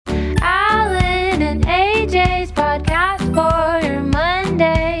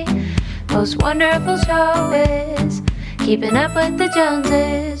most wonderful show is Keeping Up with the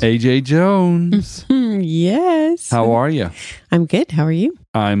Joneses. AJ Jones. Yes. How are you? I'm good. How are you?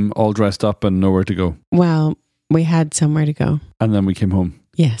 I'm all dressed up and nowhere to go. Well, we had somewhere to go. And then we came home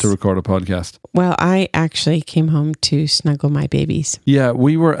Yes. to record a podcast. Well, I actually came home to snuggle my babies. Yeah,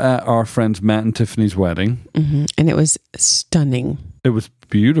 we were at our friends Matt and Tiffany's wedding. And it was stunning. It was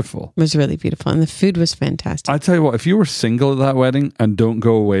beautiful. It was really beautiful. And the food was fantastic. I tell you what, if you were single at that wedding and don't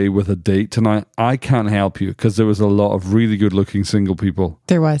go away with a date tonight, I can't help you because there was a lot of really good looking single people.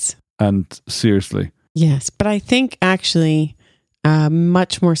 There was. And seriously. Yes. But I think actually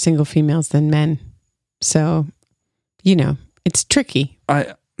much more single females than men. So, you know, it's tricky.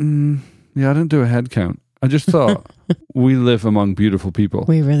 I didn't do a head count. I just thought we live among beautiful people.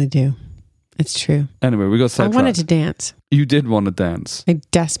 We really do. It's true. Anyway, we got sidetracked. I wanted to dance. You did want to dance. I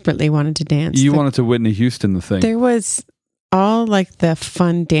desperately wanted to dance. You wanted to Whitney Houston the thing. There was all like the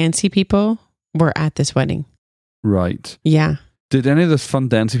fun dancey people were at this wedding. Right. Yeah. Did any of those fun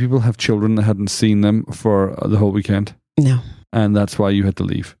dancey people have children that hadn't seen them for the whole weekend? No. And that's why you had to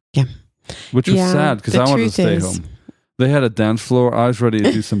leave. Yeah. Which was sad because I wanted to stay is, home. They had a dance floor. I was ready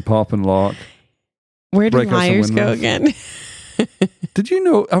to do some pop and lock. Where do break out some liars go windmills. again? Did you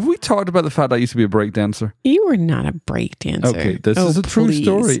know, have we talked about the fact I used to be a break dancer? You were not a break dancer. Okay, this is a true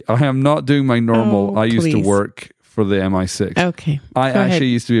story. I am not doing my normal. I used to work for the MI6. Okay. I Go actually ahead.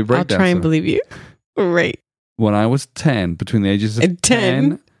 used to be a break I'll dancer. try and believe you. Right. When I was 10, between the ages of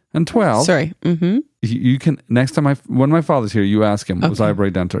 10 and 12. Sorry. Mm-hmm. You can, next time, when my father's here, you ask him, was I a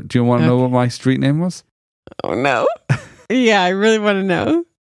break dancer? Do you want to know what my street name was? Oh, no. Yeah, I really want to know.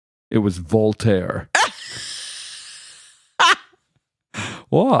 It was Voltaire.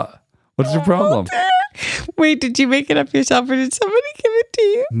 What? What's your problem? Wait, did you make it up yourself or did somebody give it to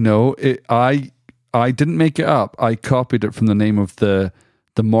you? No, I didn't make it up. I copied it from the name of the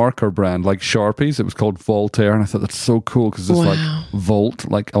marker brand, like Sharpies. It was called Voltaire, and I thought that's so cool because it's like volt,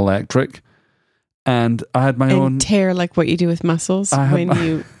 like electric. And I had my own tear, like what you do with muscles when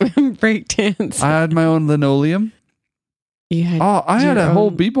you break dance. I had my own linoleum. You had I had a whole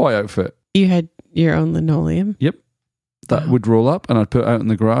b-boy outfit. You had your own linoleum. Yep. That would roll up and I'd put it out in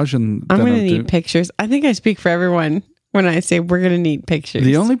the garage. And I'm going to need pictures. I think I speak for everyone when I say we're going to need pictures.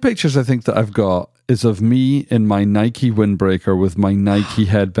 The only pictures I think that I've got is of me in my Nike windbreaker with my Nike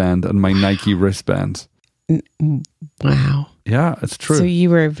headband and my Nike wristbands. Wow. Yeah, it's true. So you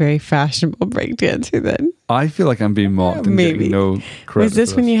were a very fashionable breakdancer then? I feel like I'm being mocked and getting no credit. Was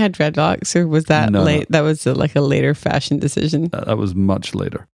this when you had dreadlocks or was that late? That was like a later fashion decision? That was much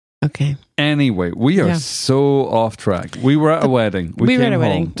later. Okay. Anyway, we are so off track. We were at a wedding. We were at a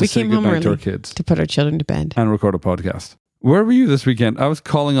wedding. We came home early to our kids to put our children to bed and record a podcast. Where were you this weekend? I was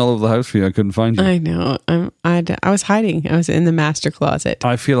calling all over the house for you. I couldn't find you. I know. I was hiding. I was in the master closet.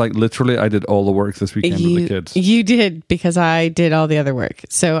 I feel like literally I did all the work this weekend with the kids. You did because I did all the other work.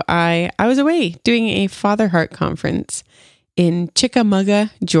 So I was away doing a Father Heart conference in Chickamauga,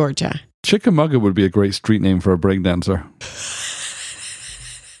 Georgia. Chickamauga would be a great street name for a breakdancer.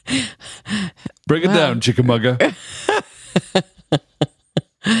 Break it down, Chickamauga.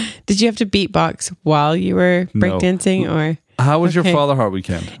 Did you have to beatbox while you were breakdancing, or how was your Father Heart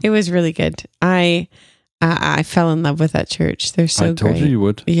weekend? It was really good. I fell in love with that church. They're so great. I told you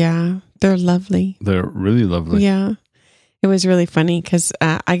would. Yeah, they're lovely. They're really lovely. Yeah, it was really funny because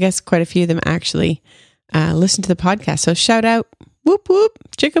I guess quite a few of them actually listen to the podcast. So shout out, whoop whoop,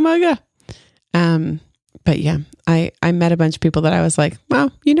 Chickamauga. But yeah, I met a bunch of people that I was like,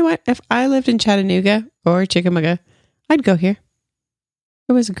 well, you know what? If I lived in Chattanooga or Chickamauga, I'd go here.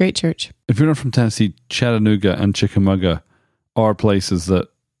 It was a great church. If you're not from Tennessee, Chattanooga and Chickamauga are places that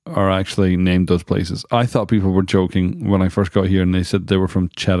are actually named those places. I thought people were joking when I first got here and they said they were from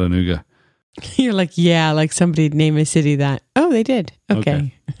Chattanooga. You're like, yeah, like somebody'd name a city that. Oh, they did.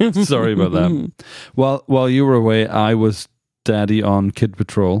 Okay. Sorry about that. Well, while you were away, I was daddy on Kid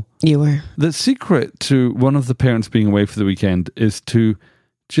Patrol. You were. The secret to one of the parents being away for the weekend is to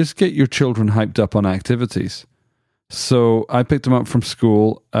just get your children hyped up on activities. So I picked them up from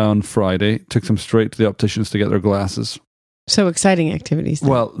school on Friday, took them straight to the opticians to get their glasses. So exciting activities.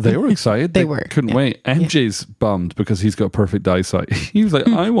 Well, they were excited. They were. Couldn't wait. MJ's bummed because he's got perfect eyesight. He was like,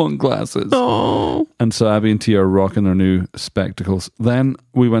 I want glasses. Oh. And so Abby and Tia are rocking their new spectacles. Then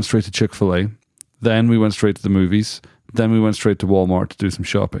we went straight to Chick-fil-A. Then we went straight to the movies. Then we went straight to Walmart to do some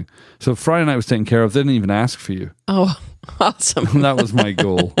shopping. So Friday night was taken care of. They didn't even ask for you. Oh, awesome. That was my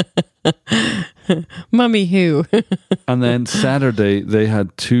goal. Mummy who? And then Saturday, they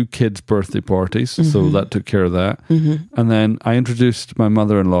had 2 kids' birthday parties. So that took care of that. And then I introduced my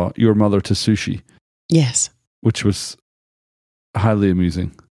mother-in-law, your mother, to sushi. Yes. Which was highly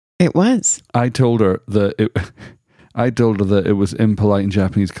amusing. It was. I told her that it was impolite in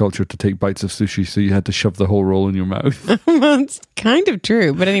Japanese culture to take bites of sushi, so you had to shove the whole roll in your mouth. Well, it's kind of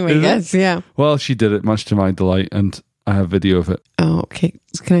true. But anyway, yes, yeah. Well, she did it, much to my delight, and I have video of it. Oh, okay.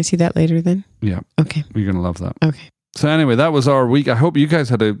 Can I see that later then? Yeah. Okay. You're going to love that. Okay. So anyway, that was our week. I hope you guys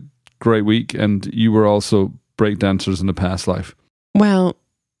had a great week, and you were also breakdancers in a past life. Well,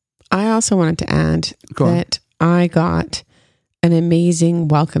 I also wanted to add Go on. that I got an amazing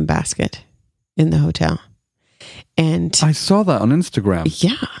welcome basket in the hotel. And I saw that on Instagram.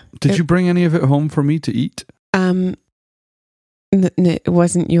 yeah. Did you bring any of it home for me to eat? It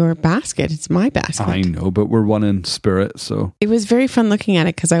wasn't your basket. It's my basket. I know, but we're one in spirit, so. It was very fun looking at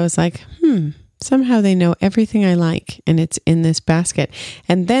it because I was like, somehow they know everything I like and it's in this basket.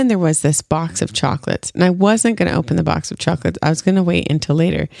 And then there was this box of chocolates, and I wasn't going to open the box of chocolates. I was going to wait until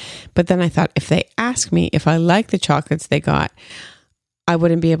later. But then I thought, if they ask me if I like the chocolates they got, I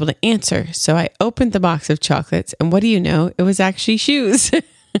wouldn't be able to answer. So I opened the box of chocolates, and what do you know? It was actually shoes.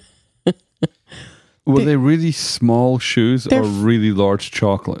 Were they really small shoes or really large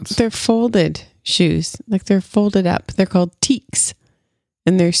chocolates? They're folded shoes. Like they're folded up. They're called teaks.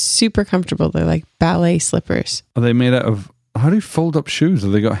 And they're super comfortable. They're like ballet slippers. Are they made out of... How do you fold up shoes?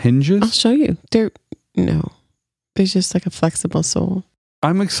 Have they got hinges? I'll show you. There's just like a flexible sole.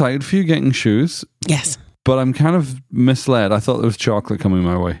 I'm excited for you getting shoes, Yes. but I'm kind of misled. I thought there was chocolate coming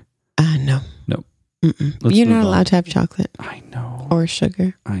my way. No. No. Mm-mm. You're not move on. allowed to have chocolate I know. or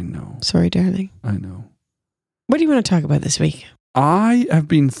sugar. I know. Sorry, darling. I know. What do you want to talk about this week? I have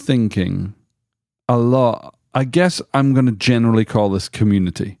been thinking a lot. I guess I'm going to generally call this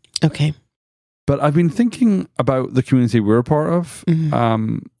community. Okay. But I've been thinking about the community we're a part of.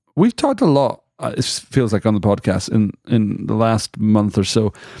 Mm-hmm. We've talked a lot, it feels like, on the podcast in the last month or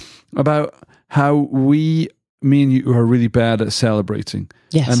so about how me and you are really bad at celebrating.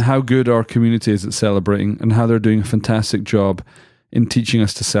 Yes. And how good our community is at celebrating, and how they're doing a fantastic job in teaching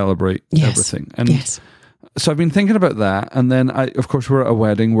us to celebrate everything. And yes. so I've been thinking about that. And then, of course, we're at a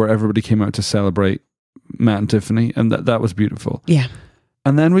wedding where everybody came out to celebrate Matt and Tiffany, and that was beautiful. Yeah.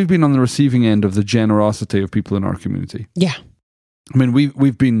 And then we've been on the receiving end of the generosity of people in our community. Yeah. I mean,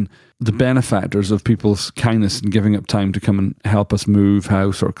 we've been the benefactors of people's kindness and giving up time to come and help us move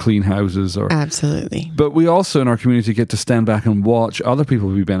house or clean houses. Absolutely. But we also in our community get to stand back and watch other people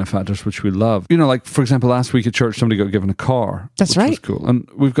be benefactors, which we love. You know, like, for example, last week at church, somebody got given a car. That's which right. was cool. And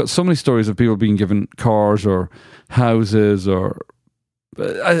we've got so many stories of people being given cars or houses or...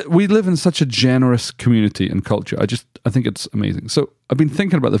 we live in such a generous community and culture. I think it's amazing. So I've been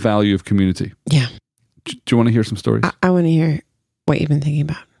thinking about the value of community. Yeah. Do you want to hear some stories? I want to hear what you've been thinking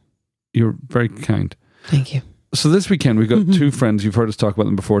about. You're very kind. Thank you. So this weekend we've got two friends. You've heard us talk about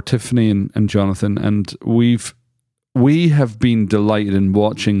them before, Tiffany and Jonathan, and we have been delighted in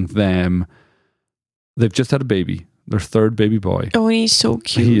watching them. They've just had a baby, their third baby boy. Oh, and he's so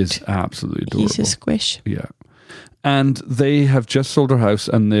cute. He is absolutely adorable. He's a squish. Yeah. And they have just sold their house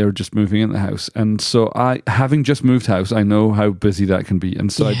and they're just moving in the house. And so having just moved house, I know how busy that can be.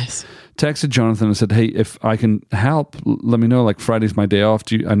 And so Yes. I texted Jonathan and said, hey, if I can help, let me know. Like, Friday's my day off.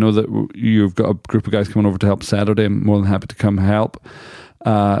 I know that you've got a group of guys coming over to help Saturday. I'm more than happy to come help.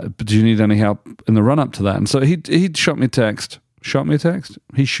 But do you need any help in the run up to that? And so he shot me a text. Shot me a text?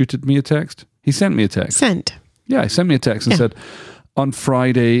 He shooted me a text? He sent me a text. Sent. Yeah, he sent me a text and said, on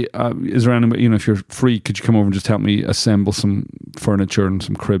Friday, is there any, if you're free, could you come over and just help me assemble some furniture and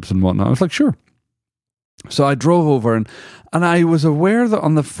some cribs and whatnot? I was like, sure. So I drove over and I was aware that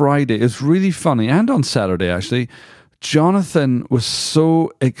on the Friday, it's really funny, and on Saturday actually, Jonathan was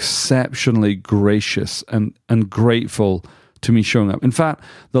so exceptionally gracious and grateful to me showing up. In fact,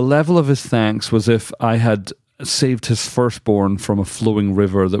 the level of his thanks was if I had saved his firstborn from a flowing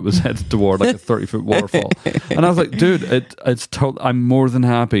river that was headed toward like a 30-foot waterfall. And I was like, dude, I'm more than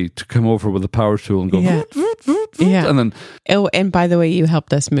happy to come over with a power tool and go Yeah. and then And by the way, you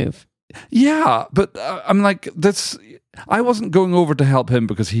helped us move. yeah, but I'm like, I wasn't going over to help him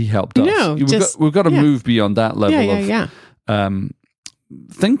because he helped us. No, we've got to move beyond that level of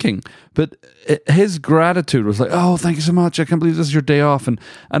thinking. But his gratitude was like, oh, thank you so much. I can't believe this is your day off. And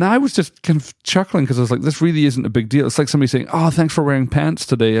I was just kind of chuckling because I was like, this really isn't a big deal. It's like somebody saying, oh, thanks for wearing pants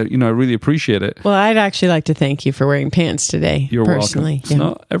today. I really appreciate it. Well, I'd actually like to thank you for wearing pants today. You're personally. welcome. It's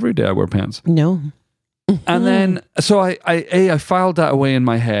not every day I wear pants. No. And then, so I filed that away in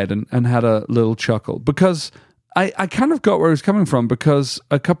my head and had a little chuckle because I kind of got where he was coming from, because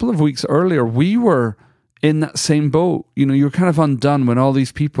a couple of weeks earlier, we were in that same boat. You're kind of undone when all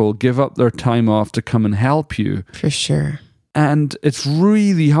these people give up their time off to come and help you. For sure. And it's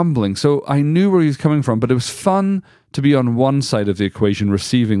really humbling. So I knew where he was coming from, but it was fun to be on one side of the equation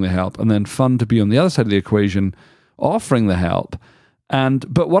receiving the help, and then fun to be on the other side of the equation offering the help.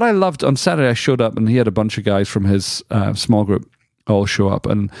 But what I loved, on Saturday I showed up and he had a bunch of guys from his small group all show up,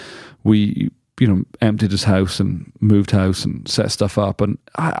 and we emptied his house and moved house and set stuff up. And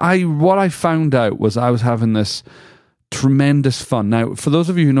what I found out was I was having this tremendous fun. Now, for those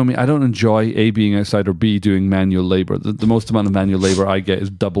of you who know me, I don't enjoy A, being outside, or B, doing manual labor. The most amount of manual labor I get is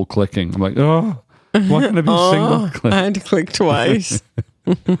double clicking. I'm like, oh, why can't I be single click? I had to click twice.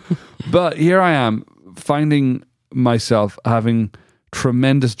 But here I am, finding myself having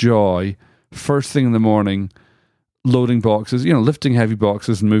tremendous joy first thing in the morning, loading boxes, lifting heavy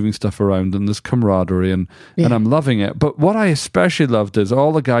boxes and moving stuff around, and this camaraderie, and I'm loving it. But what I especially loved is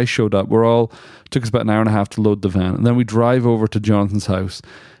all the guys showed up. Took us about an hour and a half to load the van, and then we drive over to Jonathan's house,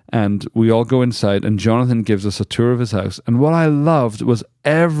 and we all go inside, and Jonathan gives us a tour of his house. And what I loved was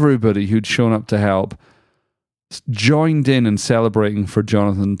everybody who'd shown up to help joined in celebrating for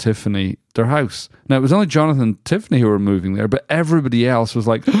Jonathan and Tiffany their house. Now, it was only Jonathan and Tiffany who were moving there, but everybody else was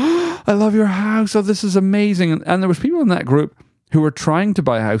like, oh, I love your house. Oh, this is amazing. And there was people in that group who were trying to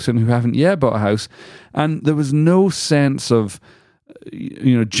buy a house and who haven't yet bought a house. And there was no sense of,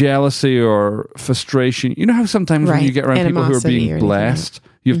 jealousy or frustration. You know how sometimes when you get around people who are being blessed,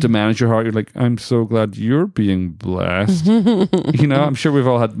 you have to manage your heart. You're like, I'm so glad you're being blessed. I'm sure we've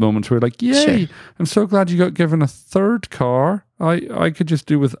all had moments where we're like, yay, sure. I'm so glad you got given a third car. I could just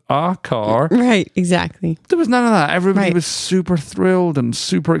do with a car. Right, exactly. There was none of that. Everybody was super thrilled and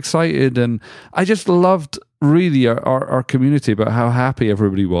super excited. And I just loved really our community, about how happy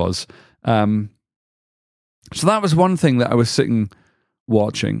everybody was. So that was one thing that I was sitting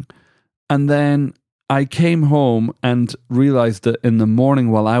watching. And then I came home and realized that in the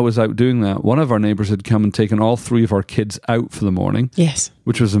morning, while I was out doing that, one of our neighbors had come and taken all three of our kids out for the morning. Yes.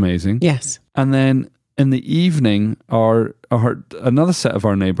 Which was amazing. Yes. And then in the evening, another set of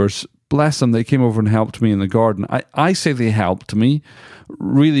our neighbors, bless them, they came over and helped me in the garden. I say they helped me.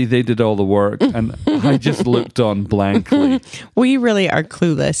 Really, they did all the work, and I just looked on blankly. We really are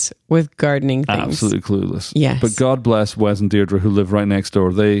clueless with gardening things. Absolutely clueless. Yes. But God bless Wes and Deirdre, who live right next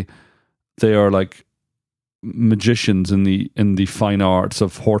door. They are like magicians in the fine arts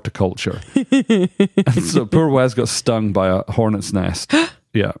of horticulture. And so poor Wes got stung by a hornet's nest.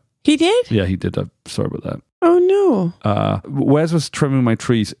 Yeah. He did? Yeah, he did. I'm sorry about that. Oh no. Wes was trimming my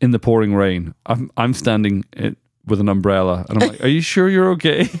trees in the pouring rain. I'm standing with an umbrella, and I'm like, are you sure you're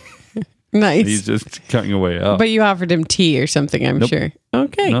okay? Nice. He's just cutting away up. But you offered him tea or something, I'm sure.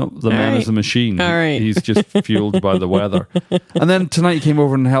 Okay. No, the man is a machine. All right. He's just fueled by the weather. And then tonight he came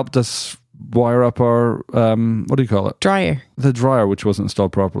over and helped us wire up our, what do you call it? Dryer. The dryer, which wasn't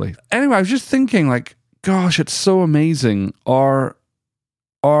installed properly. Anyway, I was just thinking, like, gosh, it's so amazing. Our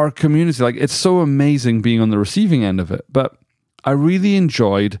community, like, it's so amazing being on the receiving end of it. But I really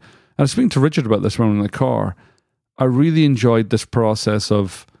enjoyed, and I was speaking to Richard about this when we were in the car, I really enjoyed this process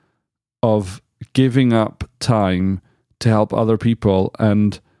of giving up time to help other people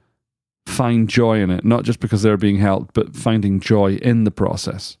and find joy in it, not just because they're being helped, but finding joy in the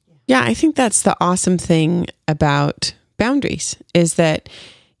process. Yeah, I think that's the awesome thing about boundaries, is that,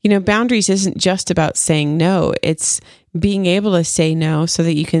 boundaries isn't just about saying no. It's being able to say no so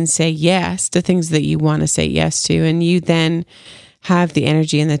that you can say yes to things that you want to say yes to. And you then have the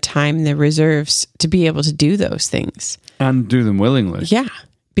energy and the time and the reserves to be able to do those things. And do them willingly. Yeah,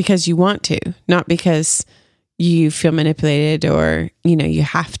 because you want to, not because you feel manipulated or, you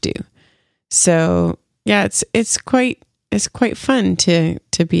have to. So yeah, it's quite fun to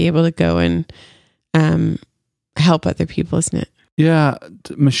be able to go and help other people, isn't it? Yeah,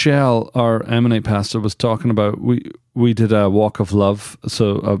 Michelle, our Emanate pastor, was talking about, we did a walk of love.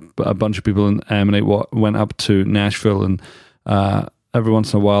 So a bunch of people in Emanate went up to Nashville, and every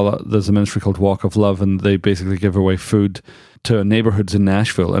once in a while there's a ministry called Walk of Love, and they basically give away food to neighborhoods in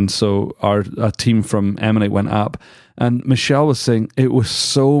Nashville. And so a team from Emanate went up, and Michelle was saying it was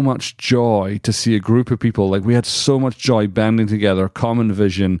so much joy to see a group of people, like we had so much joy banding together, common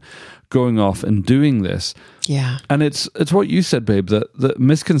vision, going off and doing this. Yeah. And it's what you said, babe, that the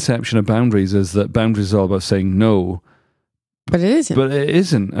misconception of boundaries is that boundaries are all about saying no. But it isn't. But it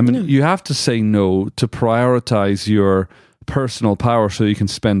isn't. I mean, you have to say no to prioritize your personal power so you can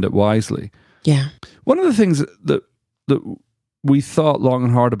spend it wisely. Yeah. One of the things that we thought long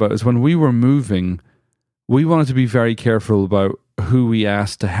and hard about is when we were moving, we wanted to be very careful about who we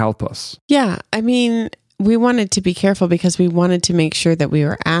asked to help us. Yeah. I mean, we wanted to be careful because we wanted to make sure that we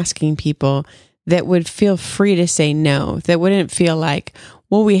were asking people that would feel free to say no, that wouldn't feel like,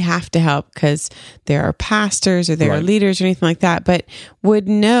 well, we have to help because there are pastors or there are Right. leaders or anything like that, but would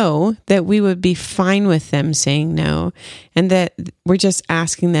know that we would be fine with them saying no, and that we're just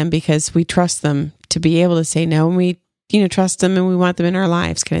asking them because we trust them to be able to say no, and we, trust them and we want them in our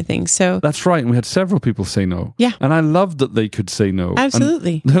lives, kind of thing. So That's right. And we had several people say no. Yeah. And I loved that they could say no. And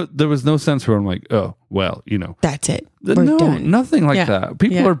absolutely, there was no sense where I'm like, oh, well, that's it. We're no, done. nothing like Yeah. that.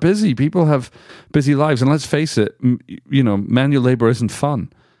 People Yeah. are busy. People have busy lives. And let's face it, manual labor isn't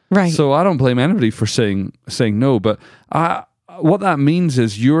fun. Right. So I don't blame anybody for saying no. But what that means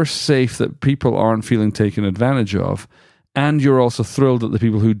is you're safe that people aren't feeling taken advantage of. And you're also thrilled that the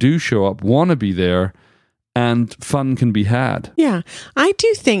people who do show up want to be there and fun can be had. Yeah. I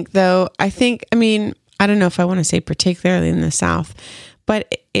do think, though, I don't know if I want to say particularly in the South,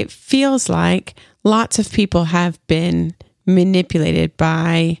 but it feels like lots of people have been manipulated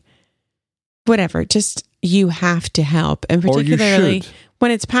by whatever, just you have to help. And Or you particularly should.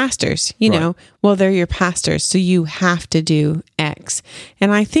 when it's pastors, Right. well, they're your pastors, so you have to do X.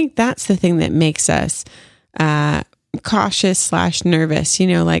 And I think that's the thing that makes us cautious / nervous,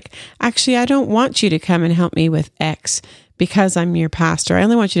 like, actually, I don't want you to come and help me with X because I'm your pastor. I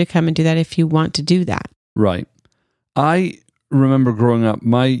only want you to come and do that if you want to do that. Right. I remember growing up,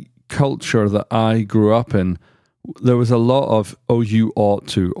 my culture that I grew up in, there was a lot of, oh, you ought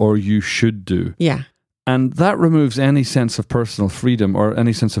to, or you should do. Yeah. And that removes any sense of personal freedom or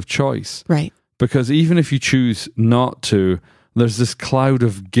any sense of choice. Right. Because even if you choose not to, there's this cloud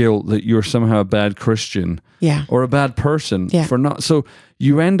of guilt that you're somehow a bad Christian Yeah. or a bad person Yeah. for not. So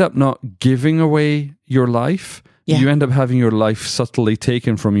you end up not giving away your life. Yeah. You end up having your life subtly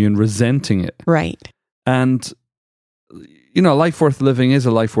taken from you and resenting it. Right. And, a life worth living is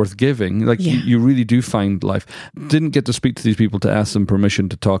a life worth giving. Like, Yeah. you really do find life. Didn't get to speak to these people to ask them permission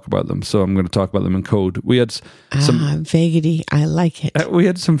to talk about them. So I'm going to talk about them in code. We had some Vagity. I like it. we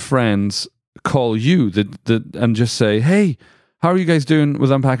had some friends call you and just say, hey, how are you guys doing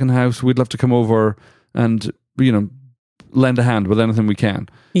with unpacking the house? We'd love to come over and, lend a hand with anything we can.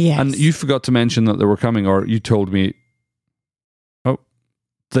 Yes. And you forgot to mention that they were coming, or you told me, oh,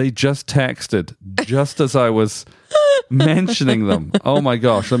 they just texted just as I was mentioning them. Oh my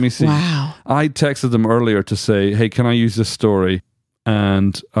gosh, let me see. Wow. I texted them earlier to say, hey, can I use this story?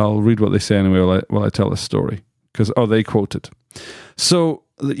 And I'll read what they say anyway while I tell this story. Because, they quoted. So,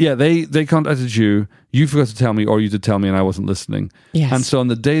 yeah, they contacted you. You forgot to tell me, or you did tell me and I wasn't listening. Yes. And so on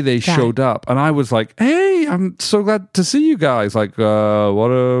the day they showed up, and I was like, hey, I'm so glad to see you guys. Like, what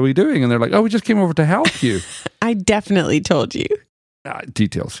are we doing? And they're like, oh, we just came over to help you. I definitely told you.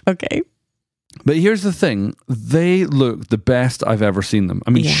 Details. Okay. But here's the thing. They looked the best I've ever seen them. I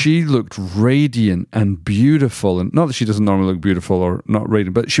mean, Yeah. she looked radiant and beautiful. And not that she doesn't normally look beautiful or not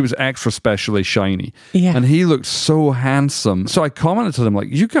radiant, but she was extra specially shiny. Yeah. And he looked so handsome. So I commented to them, like,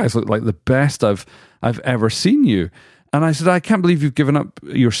 you guys look like the best I've ever seen you. And I said, I can't believe you've given up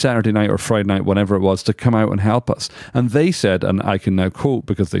your Saturday night or Friday night, whatever it was, to come out and help us. And they said, and I can now quote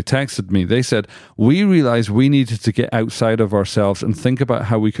because they texted me, they said, we realized we needed to get outside of ourselves and think about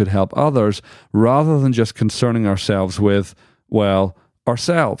how we could help others rather than just concerning ourselves with, well,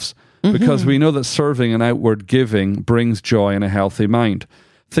 ourselves. Because we know that serving and outward giving brings joy and a healthy mind.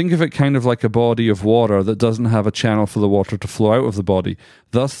 Think of it kind of like a body of water that doesn't have a channel for the water to flow out of the body.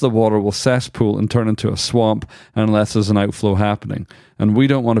 Thus, the water will cesspool and turn into a swamp unless there's an outflow happening. And we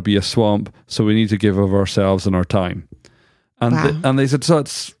don't want to be a swamp, so we need to give of ourselves and our time. And Wow. and they said, so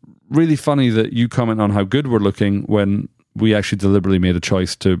it's really funny that you comment on how good we're looking when we actually deliberately made a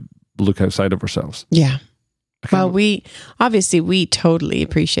choice to look outside of ourselves. Yeah. Well, we totally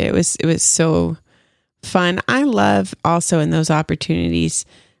appreciate it. It was so fun. I love also in those opportunities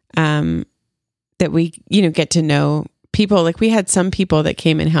that we, get to know people. Like we had some people that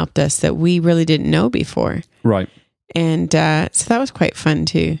came and helped us that we really didn't know before. Right. And so that was quite fun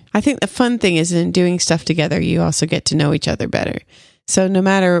too. I think the fun thing is in doing stuff together, you also get to know each other better. So no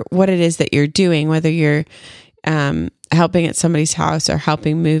matter what it is that you're doing, whether you're helping at somebody's house or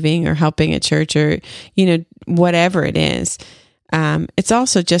helping moving or helping at church or, whatever it is, it's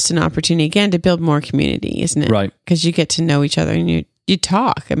also just an opportunity again to build more community, isn't it? Right. Because you get to know each other and you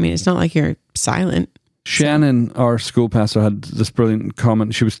talk. I mean, it's not like you're silent. Shannon, our school pastor, had this brilliant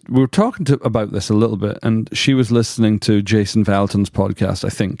comment. We were talking about this a little bit, and she was listening to Jason Valton's podcast. I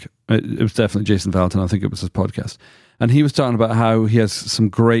think it was definitely Jason Valton. I think it was his podcast, and he was talking about how he has some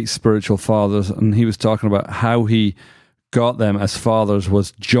great spiritual fathers, and he was talking about how he got them as fathers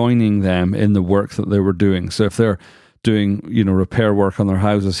was joining them in the work that they were doing. So if they're doing, repair work on their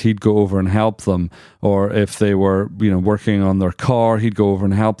houses, he'd go over and help them. Or if they were, working on their car, he'd go over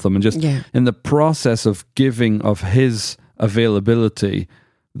and help them. And just in the process of giving of his availability,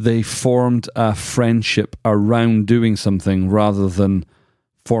 they formed a friendship around doing something rather than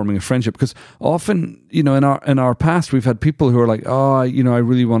forming a friendship. Because often, in our past, we've had people who are like, oh, I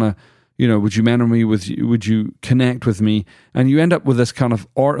really want to, would you mentor me would you connect with me? And you end up with this kind of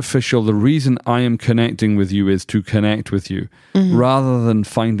artificial, the reason I am connecting with you is to connect with you, rather than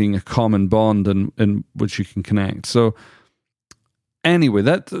finding a common bond in which you can connect. So anyway,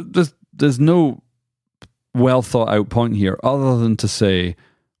 there's no well thought out point here other than to say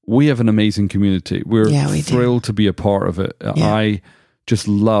we have an amazing community. We're thrilled to be a part of it. Yeah. I just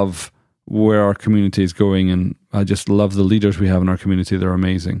love where our community is going, and I just love the leaders we have in our community. They're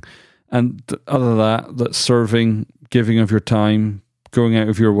amazing. And other than that serving, giving of your time, going out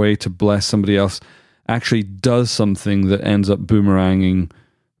of your way to bless somebody else actually does something that ends up boomeranging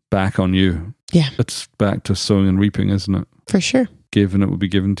back on you. Yeah. It's back to sowing and reaping, isn't it? For sure. Given, it will be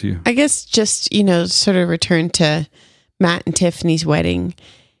given to you. I guess just, sort of return to Matt and Tiffany's wedding.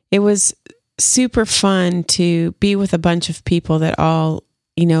 It was super fun to be with a bunch of people that all,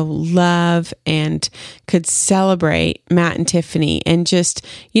 love and could celebrate Matt and Tiffany. And just,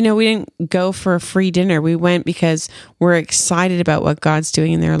 we didn't go for a free dinner. We went because we're excited about what God's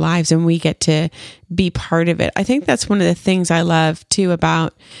doing in their lives and we get to be part of it. I think that's one of the things I love too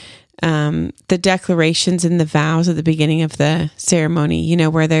about the declarations and the vows at the beginning of the ceremony,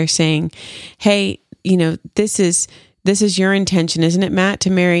 where they're saying, hey, this is your intention, isn't it, Matt, to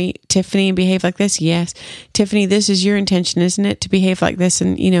marry Tiffany and behave like this? Yes. Tiffany, this is your intention, isn't it, to behave like this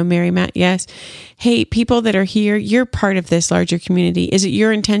and, marry Matt? Yes. Hey, people that are here, you're part of this larger community. Is it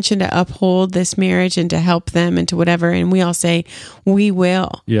your intention to uphold this marriage and to help them and to whatever? And we all say, we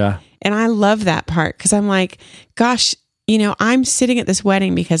will. Yeah. And I love that part because I'm like, gosh, I'm sitting at this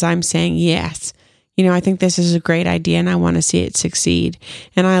wedding because I'm saying yes. I think this is a great idea and I want to see it succeed.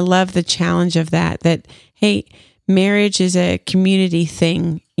 And I love the challenge of that, hey, marriage is a community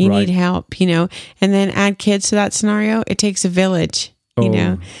thing. You need help, and then add kids to that scenario. It takes a village,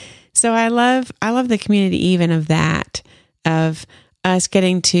 So I love the community even of that, of us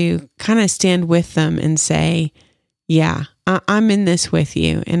getting to kind of stand with them and say, yeah, I'm in this with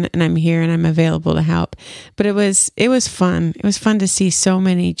you and I'm here and I'm available to help. But it was fun. It was fun to see so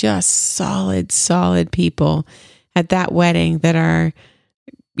many just solid people at that wedding that are,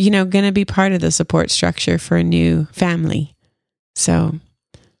 going to be part of the support structure for a new family. So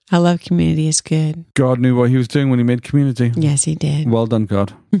I love community is good. God knew what he was doing when he made community. Yes, he did. Well done,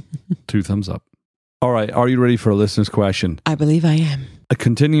 God. 2 thumbs up. All right. Are you ready for a listener's question? I believe I am.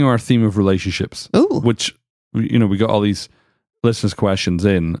 Continuing our theme of relationships, which, we got all these listeners' questions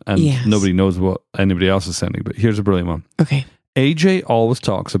in and nobody knows what anybody else is sending, but here's a brilliant one. Okay. AJ always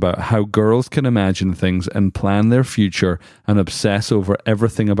talks about how girls can imagine things and plan their future and obsess over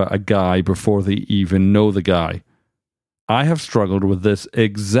everything about a guy before they even know the guy. I have struggled with this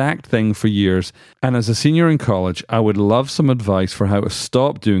exact thing for years, and as a senior in college, I would love some advice for how to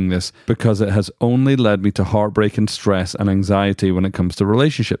stop doing this because it has only led me to heartbreak and stress and anxiety when it comes to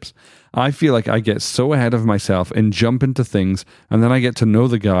relationships. I feel like I get so ahead of myself and jump into things, and then I get to know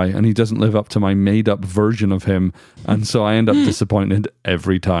the guy and he doesn't live up to my made-up version of him, and so I end up disappointed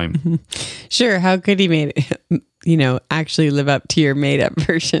every time. Sure, how could he make it? Actually live up to your made-up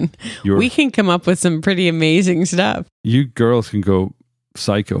version. We can come up with some pretty amazing stuff. You girls can go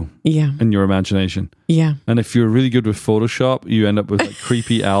psycho in your imagination. Yeah. And if you're really good with Photoshop, you end up with like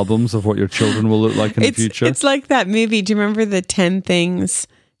creepy albums of what your children will look like in the future. It's like that movie. Do you remember the 10 Things?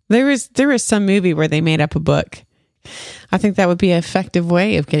 There was some movie where they made up a book. I think that would be an effective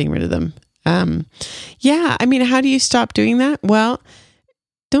way of getting rid of them. How do you stop doing that? Well,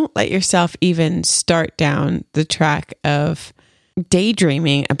 don't let yourself even start down the track of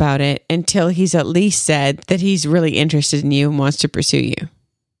daydreaming about it until he's at least said that he's really interested in you and wants to pursue you.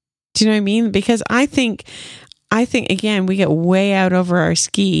 Do you know what I mean? Because I think again, we get way out over our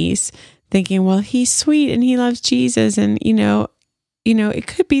skis thinking, well, he's sweet and he loves Jesus and, it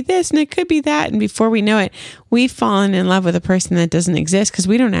could be this and it could be that. And before we know it, we've fallen in love with a person that doesn't exist because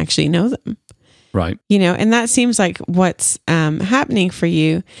we don't actually know them. Right. And that seems like what's happening for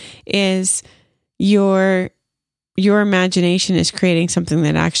you is your imagination is creating something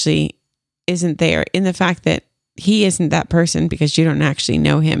that actually isn't there, in the fact that he isn't that person because you don't actually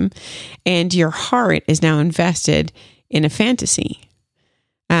know him. And your heart is now invested in a fantasy.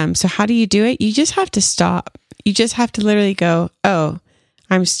 So how do you do it? You just have to stop. You just have to literally go, oh,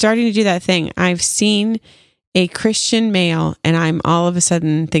 I'm starting to do that thing. I've seen a Christian male and I'm all of a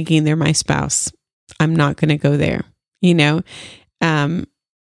sudden thinking they're my spouse. I'm not going to go there,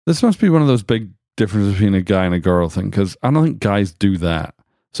 This must be one of those big differences between a guy and a girl thing, because I don't think guys do that.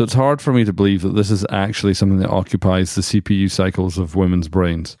 So it's hard for me to believe that this is actually something that occupies the CPU cycles of women's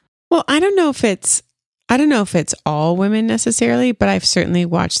brains. Well, I don't know if it's all women necessarily, but I've certainly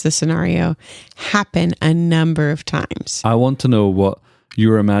watched the scenario happen a number of times. I want to know what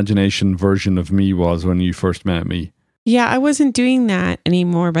your imagination version of me was when you first met me. Yeah, I wasn't doing that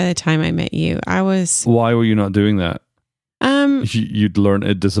anymore by the time I met you. Why were you not doing that? You'd learn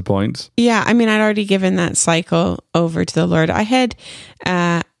it disappoints. Yeah, I mean, I'd already given that cycle over to the Lord. I had,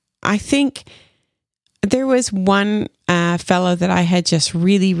 I think there was one fellow that I had just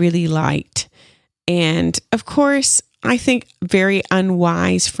really, really liked. And of course, I think very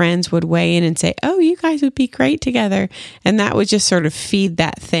unwise friends would weigh in and say, oh, you guys would be great together. And that would just sort of feed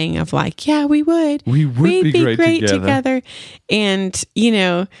that thing of like, yeah, we would. We'd be great together. And,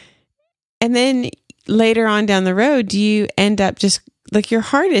 and then later on down the road, you end up just like your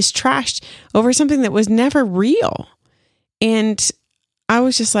heart is trashed over something that was never real. And I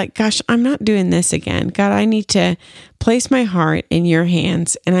was just like, gosh, I'm not doing this again. God, I need to place my heart in your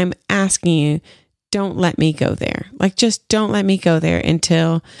hands. And I'm asking you, don't let me go there. Like, just don't let me go there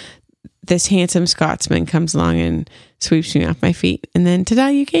until this handsome Scotsman comes along and sweeps me off my feet. And then, ta-da,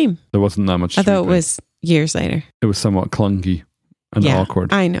 you came. There wasn't that much Although sweeping. it was years later. It was somewhat clunky and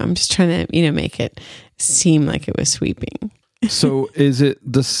awkward. I know. I'm just trying to, make it seem like it was sweeping. So is it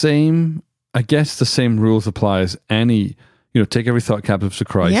the same? I guess the same rules apply as any, take every thought captive to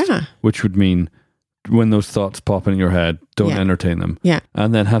Christ, which would mean when those thoughts pop in your head, don't entertain them. Yeah.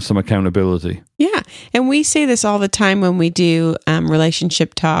 And then have some accountability. Yeah. And we say this all the time when we do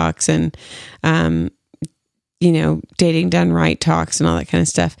relationship talks and, dating done right talks and all that kind of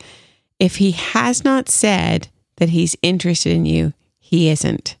stuff. If he has not said that he's interested in you, he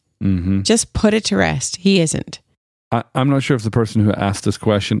isn't. Mm-hmm. Just put it to rest. He isn't. I'm not sure if the person who asked this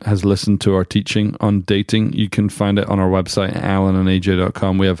question has listened to our teaching on dating. You can find it on our website,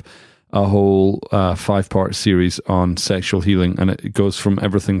 alanandaj.com. We have a whole 5-part series on sexual healing, and it goes from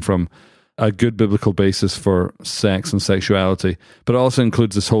everything from a good biblical basis for sex and sexuality, but it also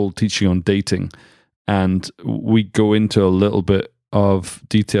includes this whole teaching on dating. And we go into a little bit of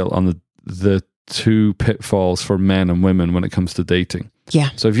detail on the 2 pitfalls for men and women when it comes to dating. Yeah.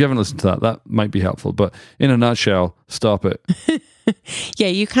 So if you haven't listened to that, that might be helpful. But in a nutshell, stop it. Yeah,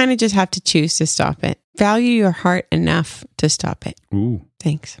 you kind of just have to choose to stop it. Value your heart enough to stop it. Ooh.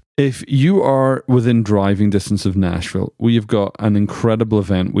 Thanks. If you are within driving distance of Nashville, we have got an incredible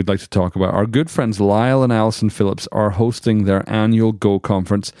event we'd like to talk about. Our good friends Lyle and Alison Phillips are hosting their annual Go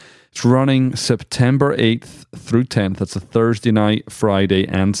Conference. It's running September 8th through 10th. That's a Thursday night, Friday,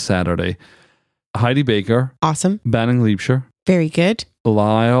 and Saturday. Heidi Baker. Awesome. Banning Liebscher. Very good.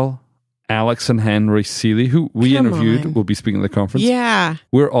 Lyle, Alex and Henry Seeley, who we interviewed, will be speaking at the conference. Yeah.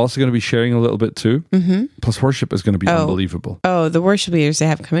 We're also going to be sharing a little bit too. Mm-hmm. Plus worship is going to be unbelievable. Oh, the worship leaders they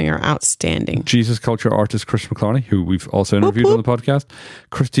have coming are outstanding. Jesus culture artist Chris McClarney, who we've also interviewed on the podcast.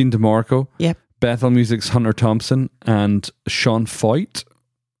 Christine DeMarco. Yep. Bethel Music's Hunter Thompson and Sean Foyt.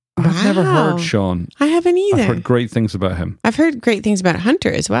 I've never heard Sean. I haven't either. I've heard great things about him. I've heard great things about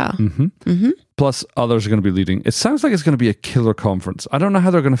Hunter as well. Mm-hmm. Mm-hmm. Plus, others are going to be leading. It sounds like it's going to be a killer conference. I don't know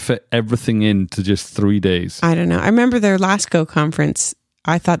how they're going to fit everything into just 3 days. I don't know. I remember their last Go conference.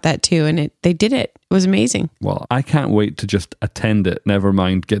 I thought that too, and they did it. It was amazing. Well, I can't wait to just attend it. Never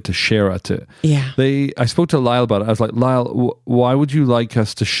mind, get to share at it. Yeah. I spoke to Lyle about it. I was like, Lyle, why would you like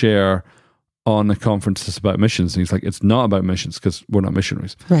us to share on a conference that's about missions? And he's like, it's not about missions because we're not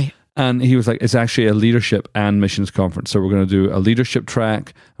missionaries. Right. And he was like, it's actually a leadership and missions conference. So we're going to do a leadership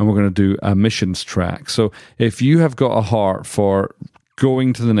track and we're going to do a missions track. So if you have got a heart for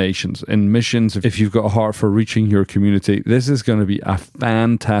going to the nations in missions, if you've got a heart for reaching your community, this is going to be a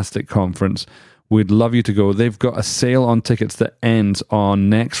fantastic conference. We'd love you to go. They've got a sale on tickets that ends on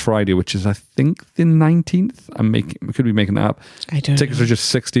next Friday, which is, I think, the 19th. I could be making that up. I don't know. Tickets are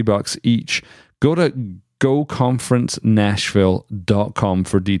just $60 each. Go to goconferencenashville.com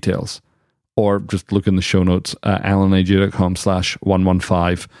for details, or just look in the show notes at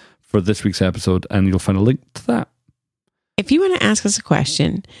alanaj.com/115 for this week's episode, and you'll find a link to that. If you want to ask us a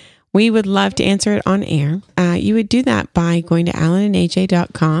question, we would love to answer it on air. You would do that by going to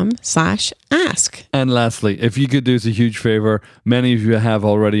alanandaj.com/ask. And lastly, if you could do us a huge favor, many of you have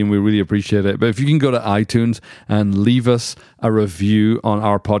already, and we really appreciate it, but if you can go to iTunes and leave us a review on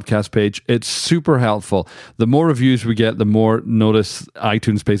our podcast page, it's super helpful. The more reviews we get, the more notice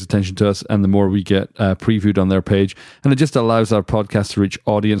iTunes pays attention to us, and the more we get previewed on their page. And it just allows our podcast to reach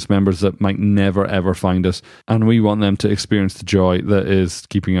audience members that might never, ever find us. And we want them to experience the joy that is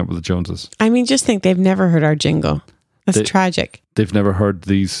keeping up with the Joneses. I mean, just think they've never heard our jingle. That's tragic. They've never heard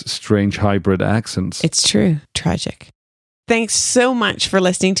these strange hybrid accents. It's true. Tragic. Thanks so much for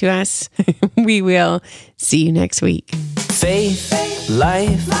listening to us. We will see you next week. Faith,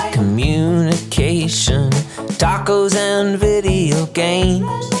 life, communication, tacos and video games,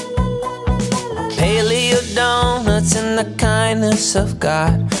 paleo donuts and the kindness of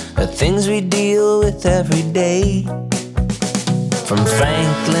God, the things we deal with every day. From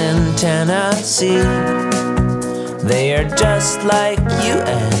Franklin, Tennessee, they are just like you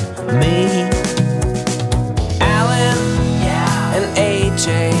and me. Alan and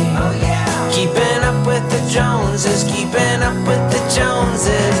AJ, keeping up with the Joneses, keeping up with the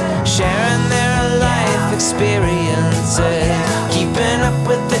Joneses, sharing their life experiences. Keeping up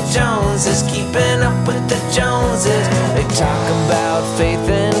with the Joneses, keeping up with the Joneses. They talk about faith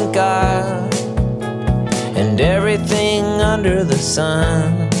in God and everything under the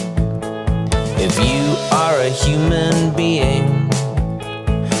sun. If you are a human being,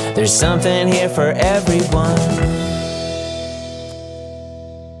 there's something here for everyone.